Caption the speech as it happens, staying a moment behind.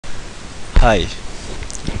Hi,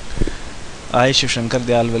 I Shivshankar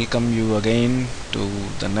Dayal welcome you again to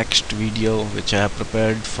the next video which I have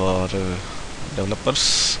prepared for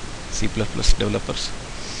developers, C++ developers.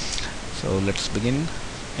 So let's begin.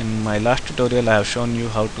 In my last tutorial I have shown you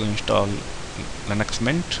how to install Linux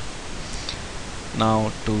Mint.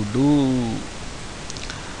 Now to do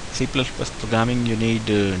C++ programming you need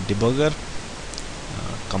debugger,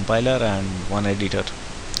 compiler and one editor.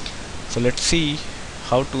 So let's see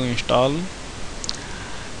how to install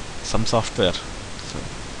some software. So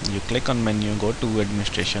you click on menu, go to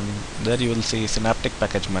administration, there you will see Synaptic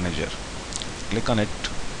Package Manager. Click on it,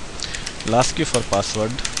 it will ask you for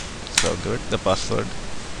password, so give it the password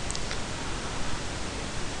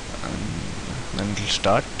and then it will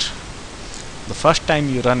start. The first time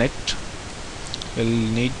you run it, you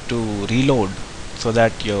will need to reload so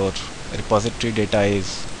that your repository data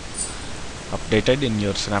is updated in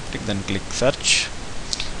your Synaptic. Then click search.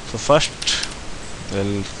 So first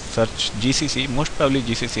we'll search GCC. Most probably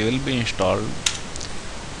GCC will be installed.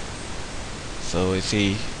 So you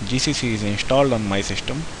see GCC is installed on my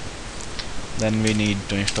system. Then we need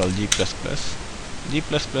to install G++. G++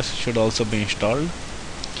 should also be installed.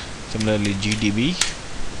 Similarly GDB.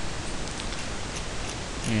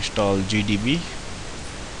 Install GDB.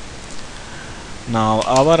 Now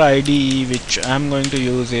our IDE which I am going to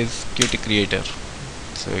use is QtCreator.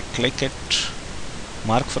 So we click it,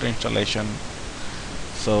 mark for installation.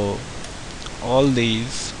 So all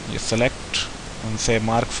these you select and say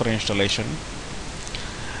mark for installation,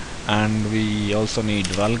 and we also need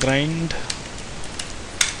Valgrind.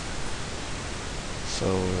 So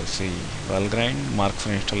see Valgrind, mark for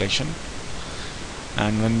installation,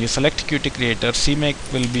 and when you select QtCreator,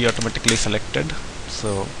 CMake will be automatically selected.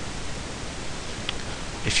 So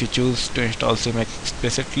if you choose to install CMake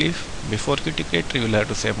explicitly before QtCreator, you will have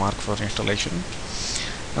to say mark for installation,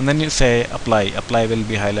 and then you say apply. Apply will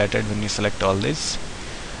be highlighted when you select all this,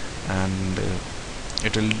 and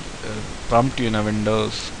it will prompt you in a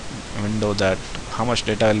window that how much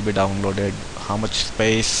data will be downloaded, how much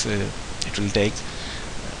space it will take,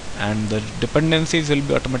 and the dependencies will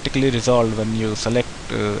be automatically resolved when you select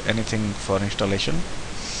anything for installation,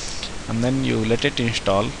 and then you let it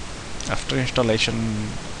install. After installation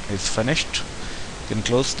is finished, you can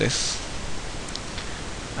close this,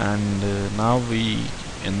 and now we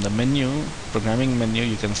in the menu, programming menu,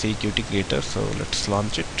 you can see QtCreator. So let's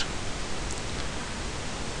launch it.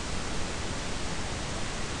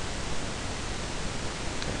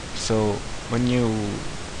 Okay. So when you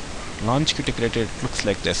launch QtCreator, it looks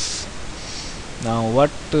like this. Now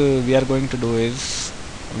what we are going to do is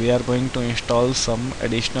we are going to install some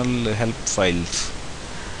additional help files.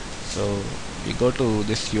 So we go to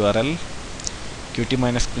this URL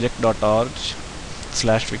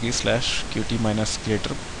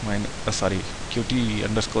qt-project.org/wiki/qt-creator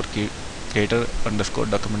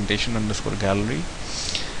qt_creator_documentation_gallery,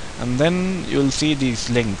 and then you will see these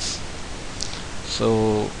links.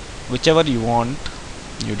 So whichever you want,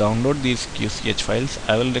 you download these QCH files.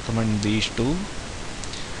 I will recommend these two,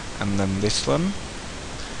 and then this one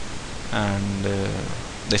and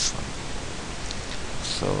this one.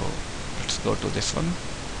 So let's go to this one,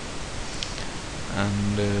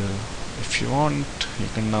 and if you want you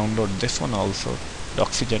can download this one also,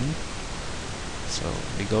 Oxygen. So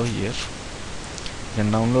we go here, you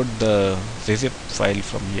can download the zip file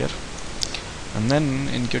from here, and then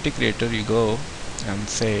in QtCreator you go and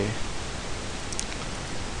say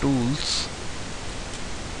tools,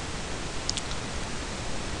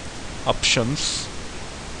 options,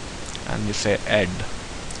 and you say add,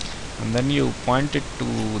 and then you point it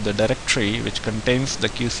to the directory which contains the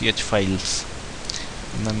QCH files,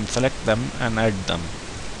 and then select them and add them,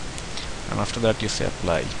 and after that you say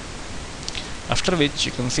apply. After which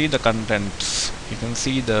you can see the contents. You can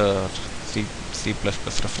see the C++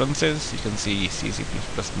 references, you can see C++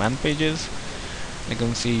 man pages, you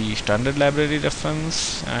can see standard library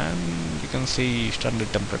reference, and you can see standard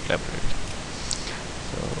template library.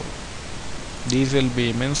 So these will be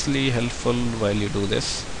immensely helpful while you do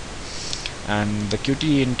this. And the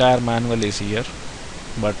Qt entire manual is here,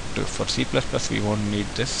 but for C++ we won't need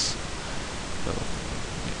this. So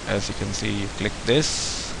as you can see, you click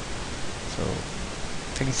this, so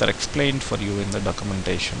things are explained for you in the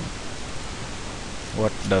documentation,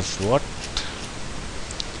 what does what.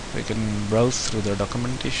 We can browse through the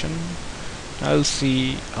documentation. I'll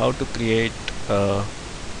see how to create a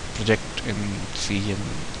project in C and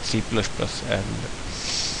C++ and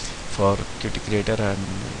for QtCreator, and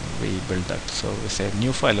we build that. So we say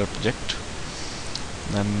new file or project,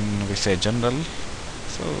 then we say general,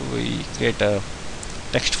 so we create a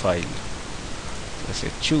text file. I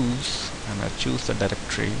say choose, and I choose the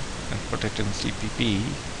directory and put it in cpp,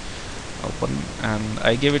 open, and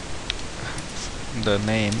I give it the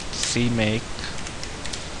name CMake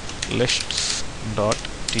lists.txt.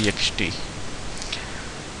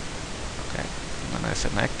 Okay, then I say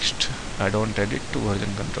next. I don't edit to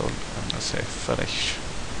version control, and I say finish.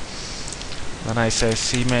 Then I say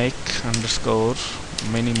CMake underscore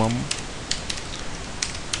minimum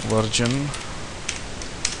version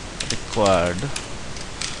required.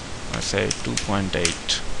 I say 2.8.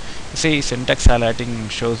 You see, syntax highlighting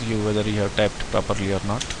shows you whether you have typed properly or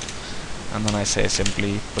not. And then I say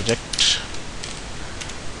simply project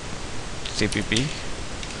cpp,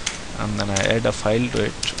 and then I add a file to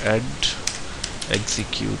it, add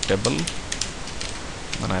executable,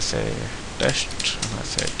 then I say test, and I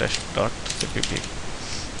say test.cpp.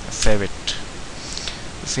 Save it.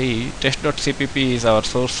 See, test.cpp is our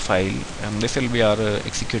source file, and this will be our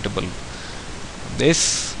executable.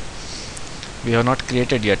 This we have not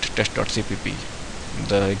created yet, test.cpp.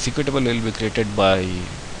 The executable will be created by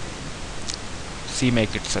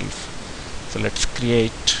CMake itself. So let's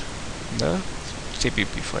create the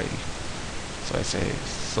cpp file. So I say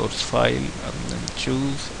source file, and then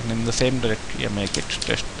choose, and in the same directory I make it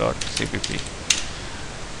test.cpp,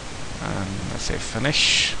 and I say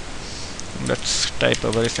finish. Let's type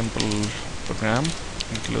a very simple program.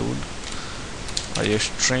 Include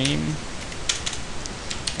iostream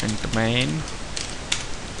int main.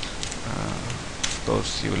 Of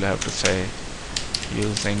course you will have to say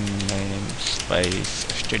using namespace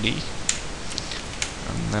std,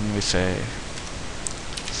 and then we say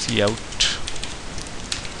cout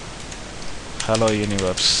hello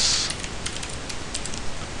universe,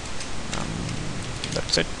 and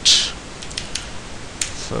that's it.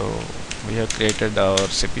 So we have created our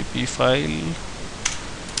cpp file,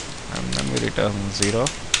 and then we return 0.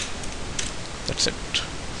 That's it.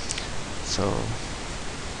 So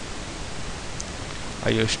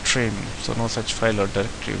iostream, so no such file or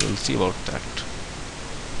directory. We'll see about that.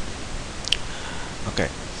 Okay,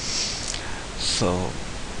 so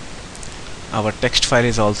our text file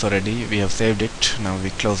is also ready. We have saved it. Now we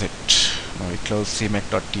close it. Now we close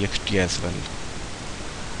CMake.txt as well.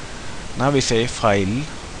 Now we say file,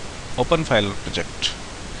 open file project,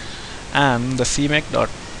 and the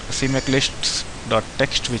CMake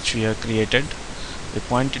lists.txt which we have created, we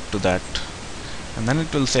point it to that, and then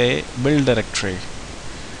it will say build directory,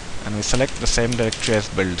 and we select the same directory as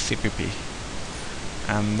build cpp,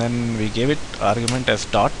 and then we give it argument as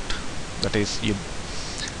dot, that is you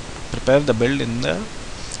prepare the build in the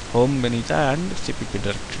home beneath and cpp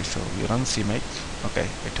directory. So you run CMake. Okay,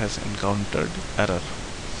 it has encountered error.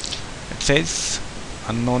 It says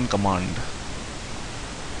unknown command.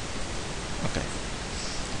 Okay,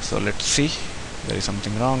 so let's see, there is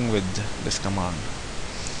something wrong with this command.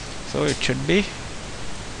 So it should be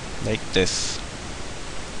like this.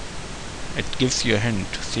 It gives you a hint,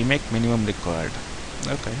 CMake minimum required.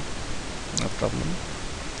 Okay, no problem.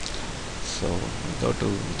 So we go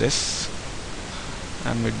to this,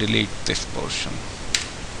 and we delete this portion,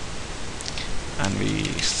 and we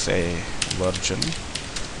say version,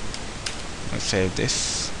 we save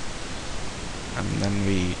this, and then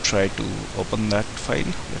we try to open that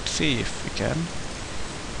file. Let's see if we can.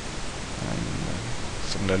 And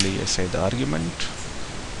similarly I say the argument,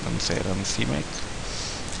 then say run CMake.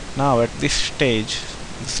 Now at this stage,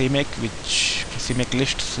 CMake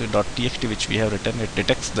lists.txt which we have written, it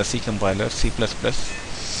detects the C compiler, C++,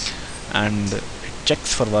 and it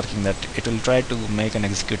checks for working that. It will try to make an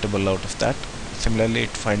executable out of that. Similarly, it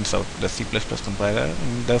finds out the C++ compiler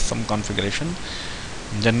and does some configuration,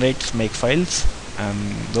 generates make files, and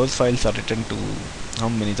those files are written to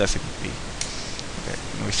home beneath the cpp. Okay,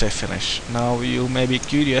 we say finish. Now you may be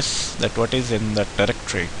curious that what is in that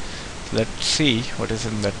directory. Let's see what is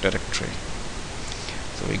in that directory.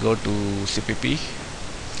 So we go to cpp,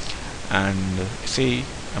 and see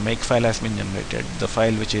a make file has been generated, the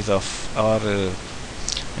file which is of our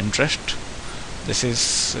interest. This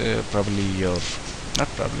is probably your, not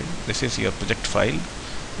probably, this is your project file.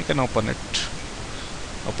 You can open it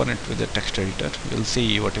with the text editor. You'll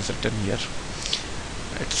see what is written here.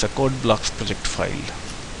 It's a code blocks project file.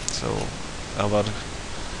 So our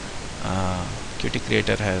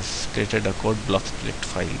QtCreator has created a code blocks project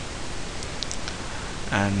file,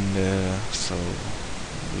 and so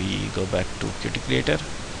we go back to QtCreator,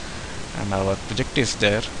 and our project is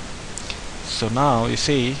there. So now you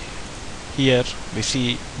see here, we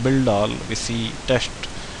see build all, we see test.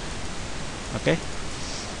 Okay,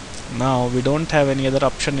 now we don't have any other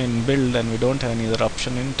option in build, and we don't have any other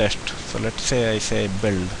option in test. So let's say I say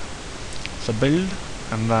build. So build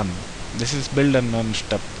and run. this is build and run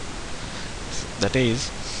step. That is,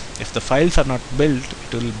 if the files are not built,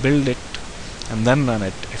 it will build it and then run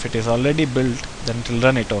it. If it is already built, then it will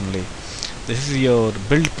run it only. This is your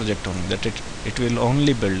build project only, that it will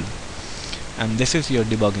only build, and this is your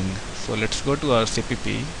debugging. So let's go to our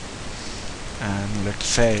CPP and let's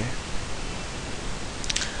say,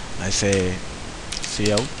 I say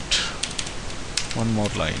cout one more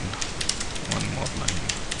line,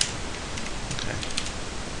 okay,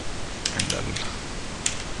 and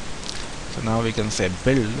so now we can say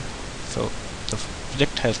build. So the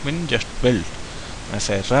project has been just built. I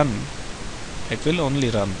say run, it will only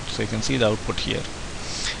run. So you can see the output here.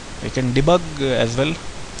 You can debug as well.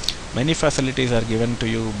 Many facilities are given to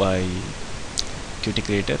you by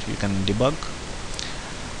QtCreator. You can debug,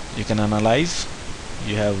 you can analyze,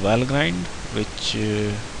 you have Valgrind, which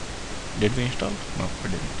did we install? No, we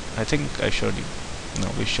didn't. I think I showed you. No,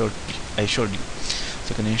 I showed you. So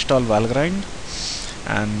you can install Valgrind,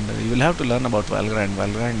 and you will have to learn about Valgrind.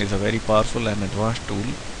 Valgrind is a very powerful and advanced tool.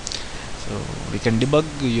 So we can debug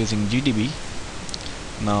using GDB.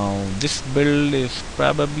 Now this build is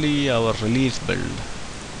probably our release build.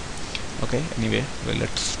 Okay, anyway, well,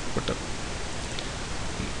 let's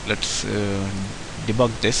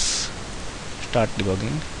debug this, start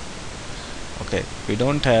debugging. Okay, we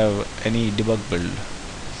don't have any debug build,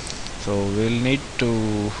 so we'll need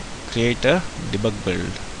to create a debug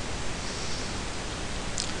build.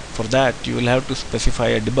 For that you will have to specify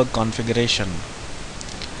a debug configuration.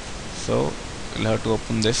 So you'll have to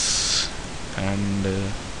open this, and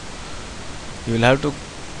you will have to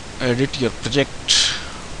edit your project,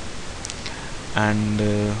 and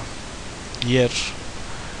here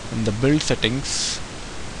in the build settings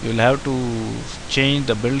you will have to change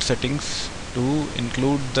the build settings to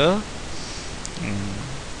include the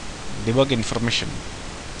debug information.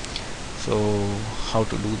 So how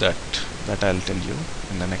to do that I'll tell you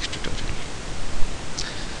in the next tutorial.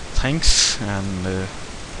 Thanks, and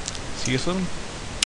see you soon.